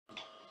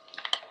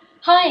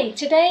Hi,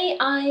 today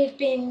I've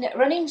been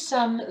running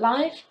some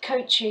live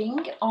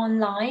coaching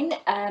online.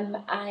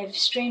 I've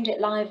streamed it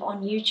live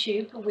on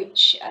YouTube,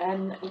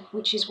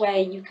 which is where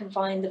you can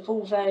find the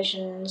full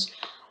versions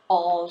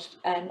of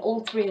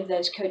all three of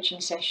those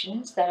coaching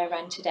sessions that I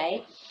ran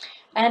today.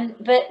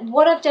 But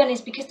what I've done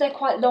is, because they're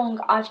quite long,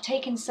 I've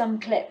taken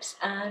some clips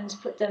and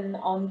put them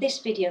on this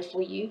video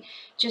for you,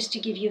 just to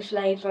give you a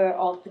flavour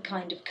of the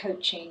kind of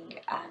coaching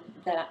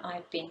that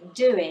I've been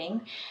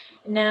doing.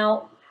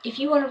 Now, if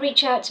you want to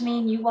reach out to me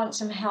and you want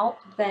some help,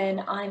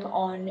 then I'm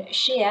on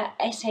Shea,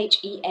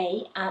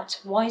 SHEA, at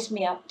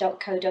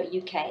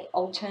wisemeup.co.uk.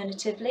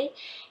 Alternatively,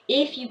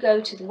 if you go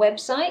to the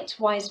website,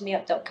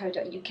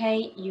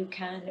 wisemeup.co.uk, you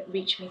can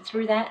reach me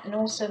through that, and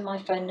also my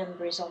phone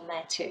number is on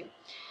there too.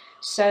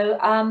 So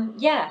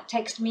yeah,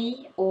 text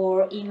me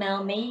or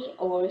email me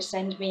or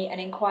send me an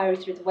inquiry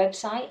through the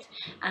website,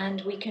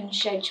 and we can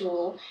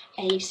schedule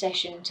a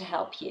session to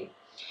help you.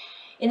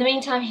 In the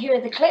meantime, here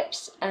are the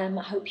clips. I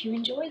hope you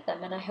enjoy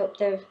them, and I hope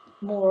they're,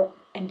 more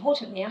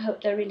importantly, I hope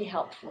they're really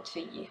helpful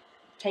to you.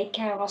 Take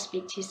care. I'll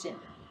speak to you soon.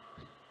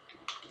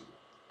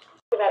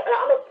 I'm an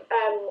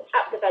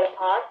app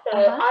developer, so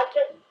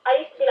I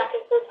used to be like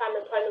in full-time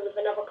employment with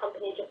another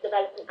company, just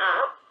developing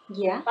apps.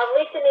 Yeah. I've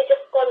recently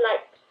just gone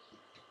like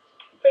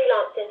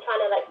freelancing,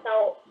 trying to like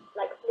sell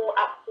like small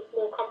apps to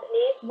small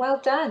companies. Well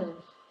done.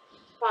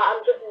 But I'm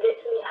just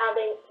literally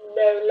having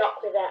no luck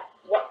with it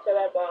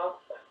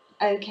whatsoever.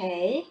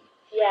 Okay.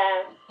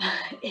 Yeah.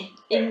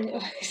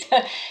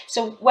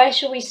 So where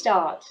shall we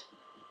start?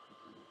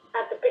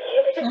 At the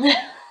beginning.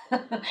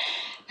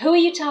 Who are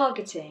you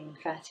targeting,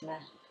 Fatima?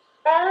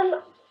 I'm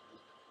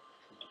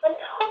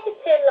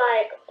targeting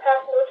like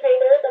personal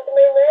trainers at the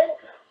moment,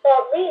 but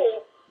really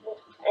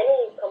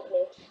any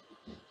company.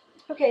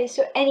 Okay,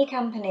 so any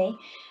company.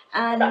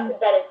 And that could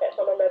benefit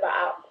from a mobile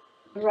app.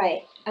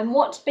 Right. And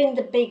what's been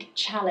the big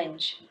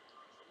challenge?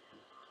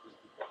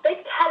 The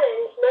big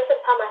challenge most of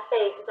the time I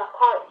face is I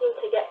can't seem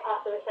to get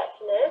past the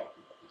receptionist.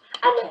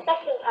 And the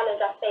second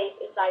challenge I face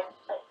is like,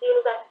 as soon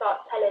as I start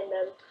telling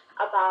them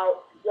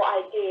about what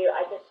I do,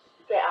 I just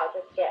straight out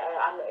just get,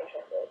 I'm not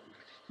interested.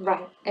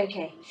 Right,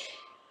 okay.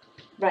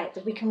 Right,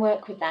 that we can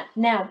work with that.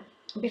 Now,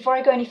 before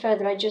I go any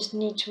further, I just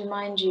need to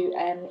remind you,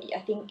 I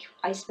think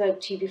I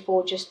spoke to you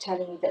before just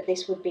telling you that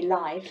this would be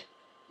live.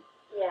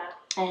 Yeah.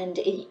 And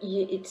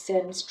it's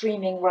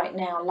streaming right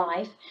now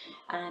live,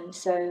 and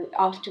so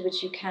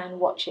afterwards you can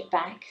watch it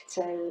back.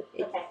 So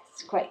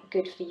it's quite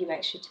good for you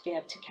actually to be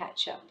able to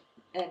catch up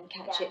and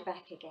catch it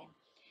back again.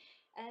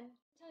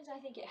 Sometimes I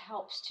think it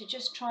helps to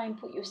just try and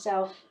put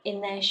yourself in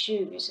their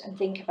shoes and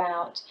think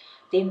about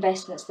the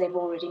investments they've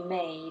already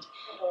made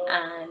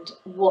and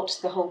what's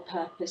the whole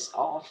purpose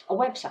of a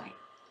website.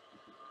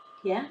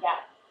 Yeah?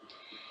 Yeah.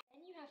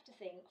 Then you have to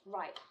think,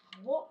 right,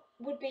 what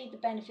would be the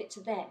benefit to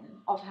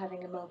them of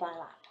having a mobile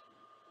app?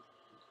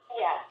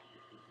 Yeah.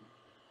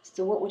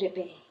 So what would it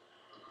be?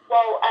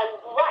 Well,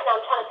 right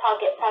now I'm trying to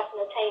target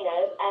personal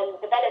trainers,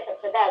 and the benefit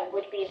for them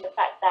would be the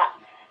fact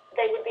that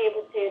they would be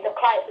able to, the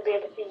clients would be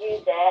able to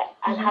use it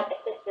and have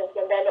assistance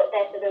when they're not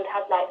there, so they would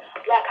have like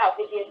workout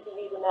videos to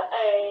use on their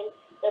own.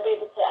 They'll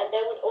be able to, and they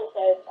would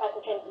also,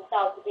 personal trainers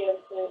themselves, would be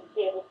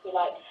able to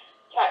like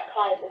track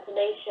clients'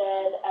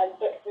 information,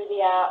 book through the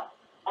app,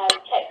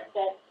 check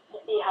to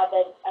see how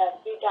their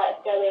food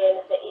diet's going,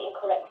 if they're eating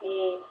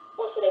correctly.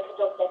 Also, they can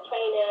jog their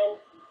training.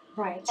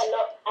 Right.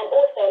 And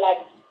also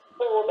like,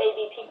 or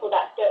maybe people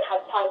that don't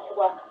have time to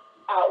work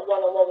out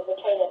one-on-one with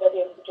a trainer, they'll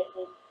be able to just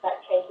use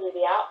that train through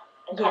the app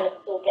and kind of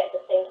still get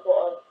the same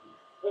sort of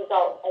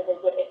result as they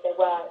would if they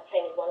were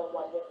training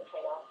one-on-one with the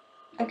trainer.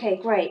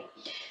 Okay, great.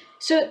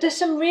 So there's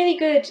some really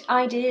good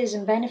ideas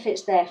and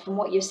benefits there from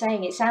what you're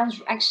saying. It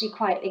sounds actually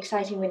quite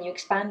exciting when you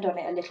expand on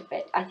it a little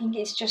bit. I think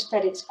it's just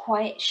that it's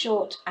quite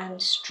short and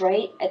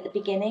straight at the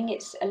beginning.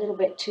 It's a little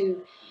bit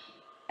too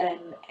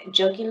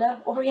jugular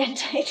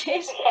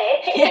orientated.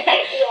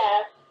 Okay.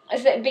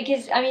 Yeah.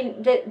 Because I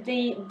mean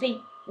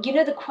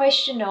the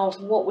question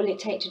of what will it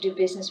take to do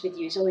business with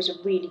you is always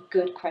a really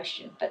good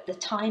question, but the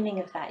timing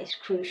of that is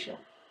crucial.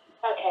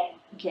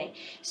 Okay,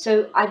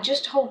 so I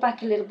just hold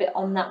back a little bit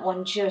on that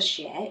one just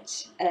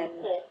yet.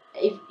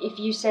 If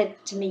you said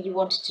to me you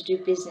wanted to do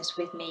business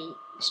with me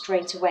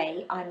straight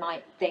away, I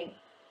might think,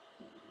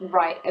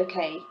 right,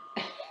 okay,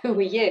 who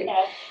are you?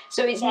 Yeah.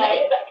 So it's not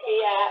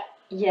exactly,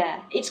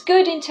 yeah, it's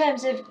good in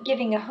terms of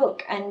giving a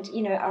hook, and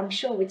I'm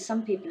sure with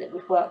some people it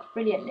would work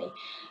brilliantly,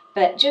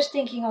 but just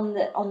thinking on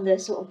the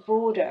sort of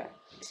broader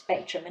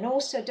spectrum. And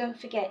also don't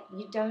forget,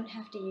 you don't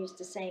have to use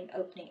the same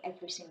opening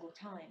every single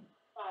time.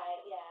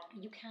 Right,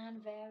 yeah. You can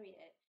vary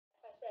it.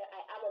 If I say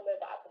I am a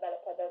mobile app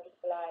developer, they'll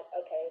just be like,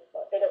 okay,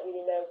 but they don't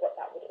really know what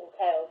that would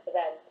entail for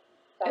them.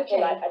 So I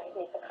feel like I just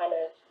need to kind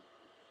of...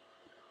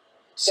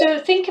 So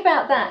think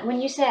about that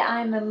when you say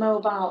I'm a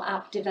mobile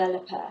app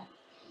developer.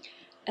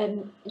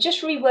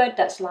 Just reword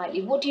that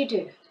slightly. What do you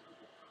do?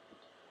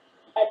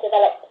 I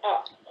develop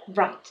apps.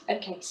 Right,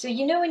 okay. So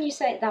when you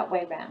say it that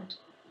way round?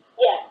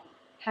 Yeah.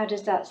 How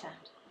does that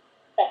sound?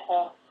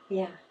 Better.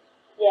 Yeah.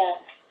 Yeah.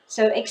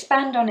 So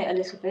expand on it a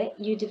little bit.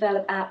 You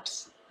develop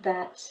apps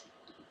that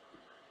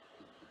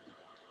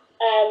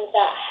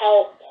that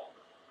help.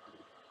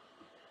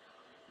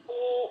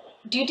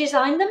 Do you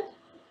design them?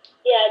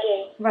 Yeah, I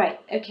do. Right,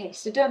 okay,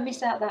 so don't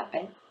miss out that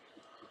bit.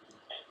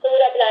 So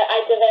would I be like,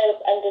 I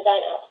develop and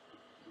design apps?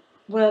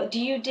 Well, do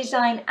you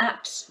design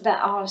apps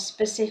that are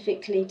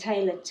specifically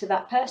tailored to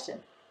that person?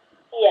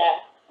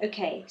 Yeah.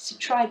 Okay, so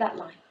try that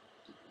line.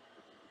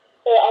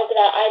 So I'll be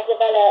like, I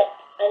develop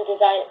and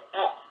design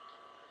apps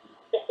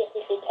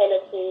specifically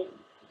tailored to.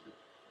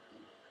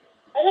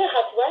 I don't know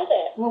how to word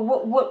it. Well,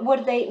 what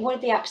are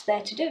the apps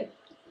there to do?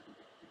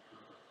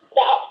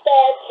 The apps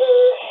there to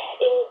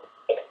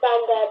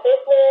expand their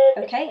business,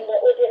 Okay. expand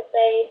their audience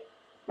base.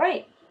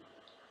 Right.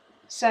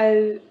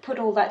 So put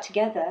all that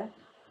together.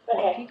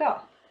 What have you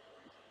got?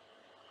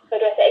 So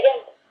do I say it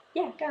again?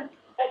 Yeah, go on.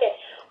 Okay.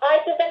 I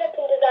develop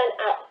and design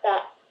apps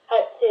that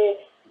help to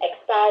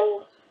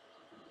expand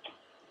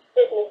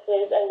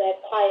businesses and their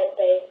client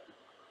base.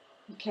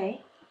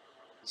 Okay.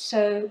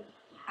 So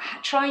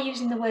try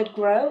using the word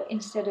grow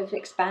instead of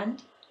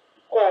expand.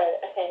 Grow,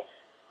 okay.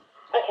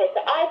 Okay,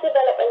 so I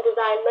develop and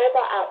design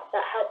mobile apps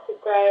that help to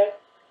grow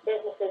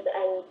businesses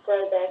and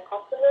grow their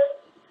customers.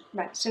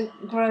 Right, so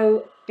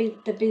grow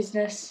the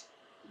business.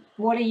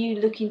 What are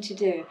you looking to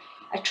do?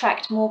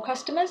 Attract more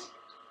customers?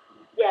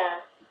 Yeah.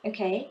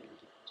 Okay,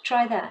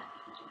 try that.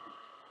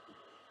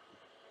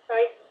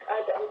 Sorry,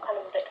 I'm kind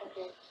of a bit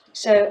confused.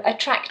 So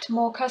attract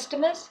more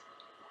customers?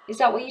 Is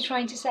that what you're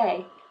trying to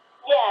say?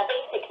 Yeah,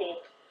 basically.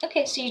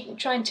 Okay, so you're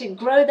trying to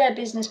grow their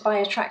business by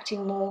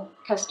attracting more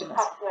customers?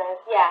 Customers,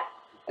 yeah.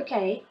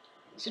 Okay,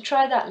 so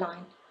try that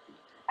line.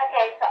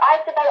 Okay, so I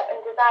develop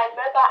and design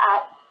mobile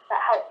apps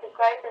that help to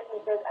grow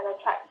businesses and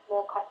attract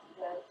more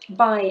customers.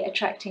 By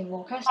attracting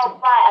more customers? Oh,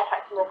 by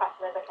attracting more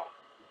customers, okay.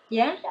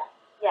 Yeah? Yeah.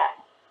 Yeah.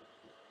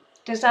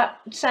 Does that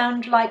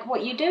sound like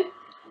what you do?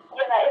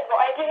 Yeah, that is what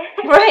I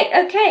do.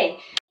 Right, okay.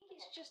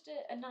 It's just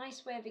a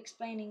nice way of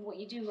explaining what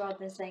you do rather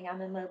than saying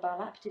I'm a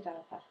mobile app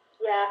developer.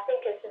 Yeah, I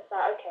think it's just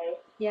that, okay.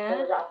 Yeah?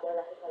 Like,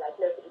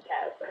 nobody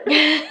cares.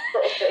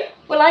 Sort of thing.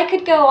 Well, I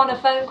could go on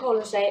a phone call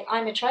and say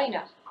I'm a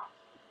trainer.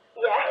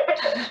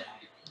 Yeah.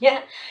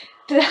 Yeah,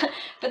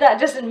 but that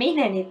doesn't mean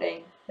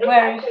anything.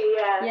 Exactly,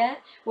 yeah.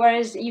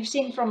 Whereas you've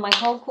seen from my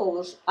cold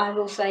calls, I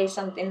will say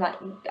something like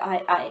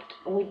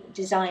we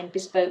design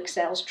bespoke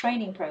sales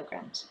training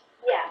programs.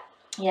 Yeah.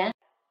 Yeah?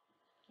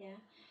 Yeah.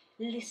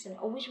 Listen,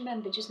 always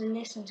remember, just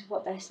listen to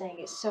what they're saying.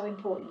 It's so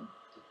important.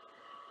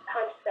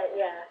 100%,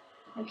 yeah.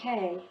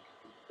 Okay.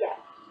 Yeah.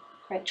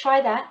 Right,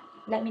 try that.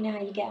 Let me know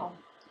how you get on.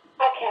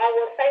 Okay, I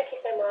will. Thank you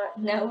so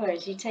much. No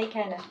worries. You take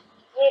care now.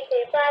 You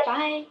too. Bye.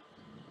 Bye.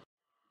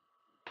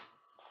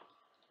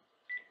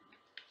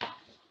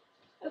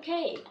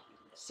 Okay,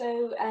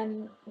 so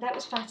that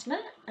was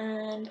Fatima,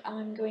 and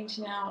I'm going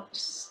to now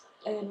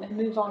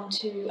move on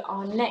to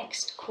our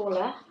next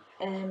caller,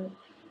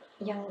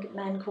 young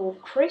man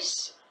called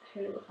Chris,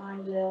 who I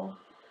will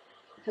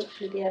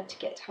hopefully be able to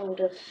get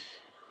hold of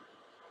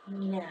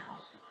now.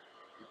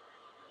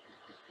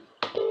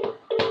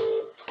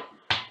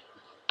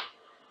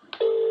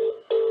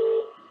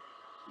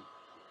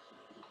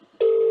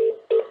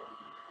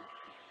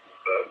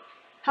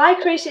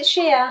 Hi Chris, it's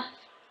Shia.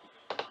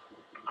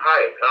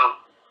 Hi,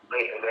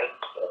 wait a minute.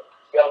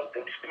 Yeah, I've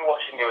just been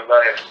watching your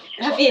live.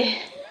 Have you?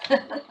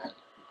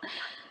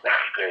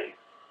 That's great.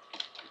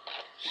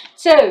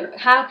 So,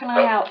 how can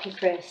I help you,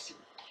 Chris?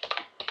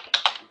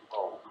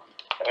 Oh,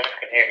 I don't know if you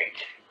can hear me.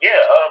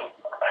 Yeah,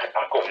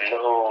 I've got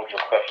loads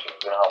of questions.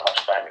 I don't know how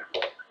much time you've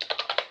got.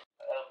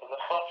 But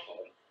the first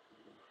one,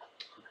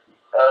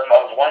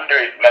 I was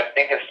wondering, my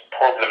biggest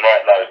problem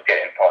right now is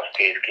getting past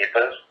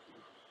gatekeepers.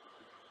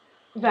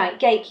 Right,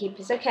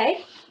 gatekeepers,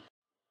 okay.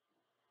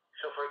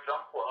 So, for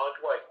example, how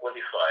do I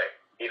qualify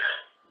if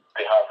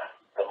they have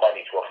the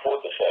money to afford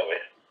the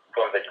service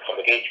from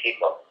the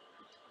gatekeeper?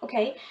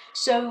 Okay,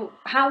 so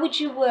how would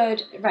you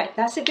word, right,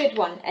 that's a good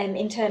one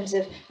in terms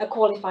of a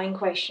qualifying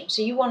question.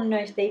 So you want to know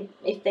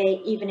if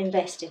they even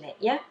invest in it,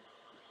 yeah?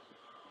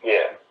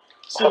 Yeah.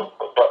 So,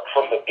 but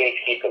from the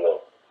gatekeeper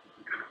though,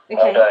 okay.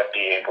 how would I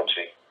be able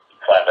to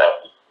find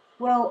out?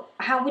 Well,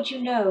 how would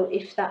you know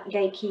if that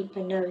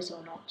gatekeeper knows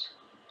or not?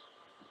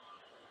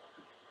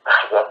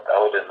 I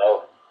wouldn't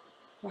know.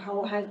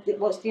 Well,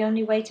 what's the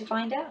only way to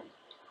find out?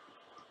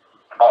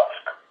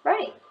 Ask.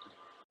 Right.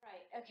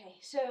 Right, okay.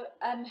 So,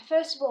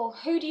 first of all,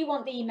 who do you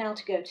want the email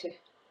to go to? I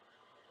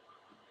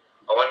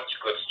want it to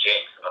go to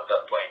James at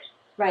that point.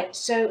 Right,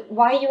 so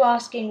why are you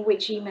asking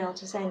which email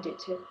to send it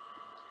to?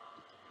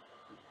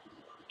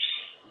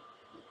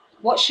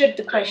 What should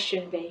the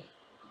question be?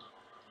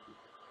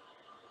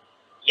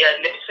 Yeah,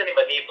 let me send him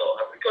an email.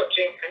 Have we got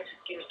James? Can you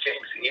give me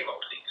James' email,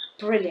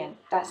 please? Brilliant,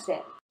 that's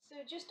it. So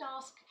just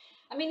ask,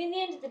 I mean, in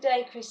the end of the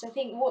day, Chris, I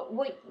think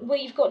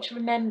what you've got to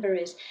remember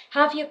is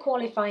have your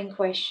qualifying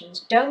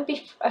questions. Don't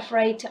be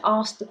afraid to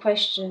ask the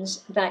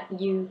questions that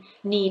you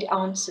need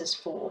answers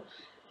for.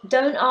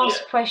 Don't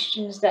ask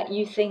questions that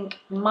you think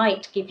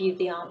might give you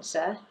the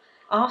answer.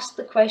 Ask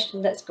the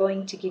question that's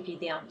going to give you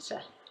the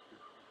answer.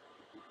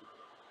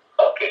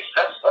 Okay,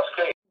 that's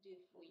great.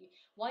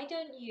 Why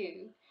don't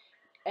you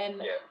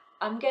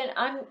I'm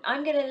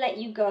gonna let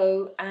you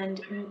go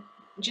and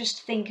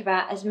just think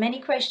about as many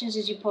questions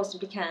as you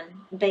possibly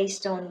can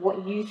based on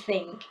what you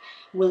think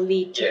will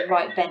lead to the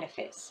right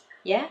benefits.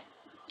 Yeah.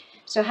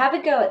 So have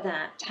a go at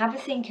that. Have a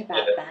think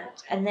about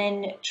that, and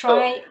then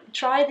try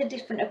the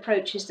different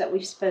approaches that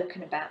we've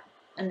spoken about,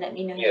 and let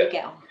me know how you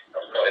get on.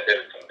 I've noted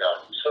everything down.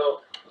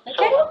 So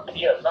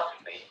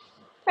lastly.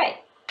 Right.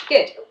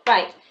 Good.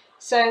 Right.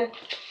 So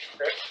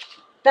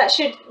that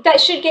should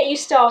get you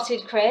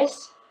started,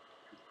 Chris.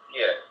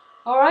 Yeah.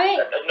 All right.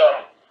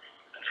 No.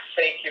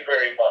 Thank you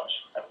very much.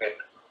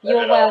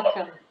 You're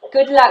welcome.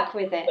 Good luck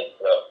with it.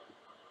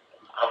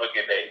 Have a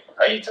good day.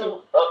 Are you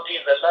still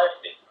doing the live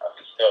thing? I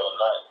can stay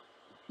online.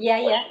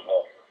 Yeah.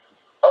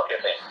 Okay,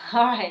 thanks.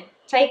 All right.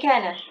 Take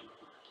care now.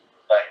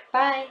 Bye.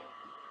 Bye.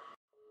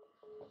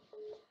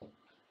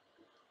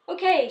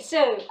 Okay,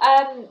 so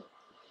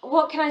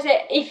what can I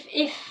say?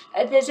 If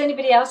there's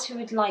anybody else who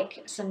would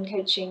like some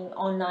coaching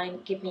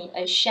online, give me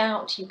a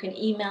shout. You can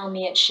email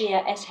me at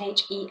shea,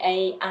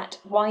 SHEA, at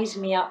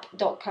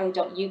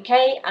wisemeup.co.uk,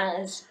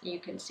 as you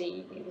can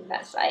see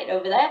that site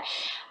over there,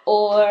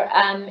 or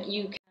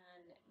you can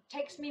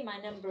text me. My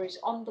number is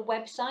on the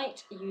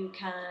website. You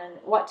can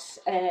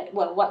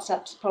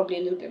WhatsApp's probably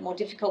a little bit more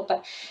difficult,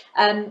 but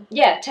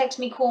yeah, text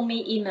me, call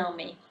me, email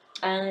me,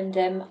 and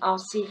I'll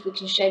see if we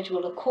can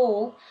schedule a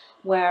call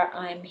where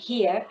I'm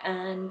here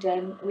and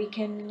we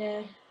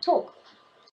can talk.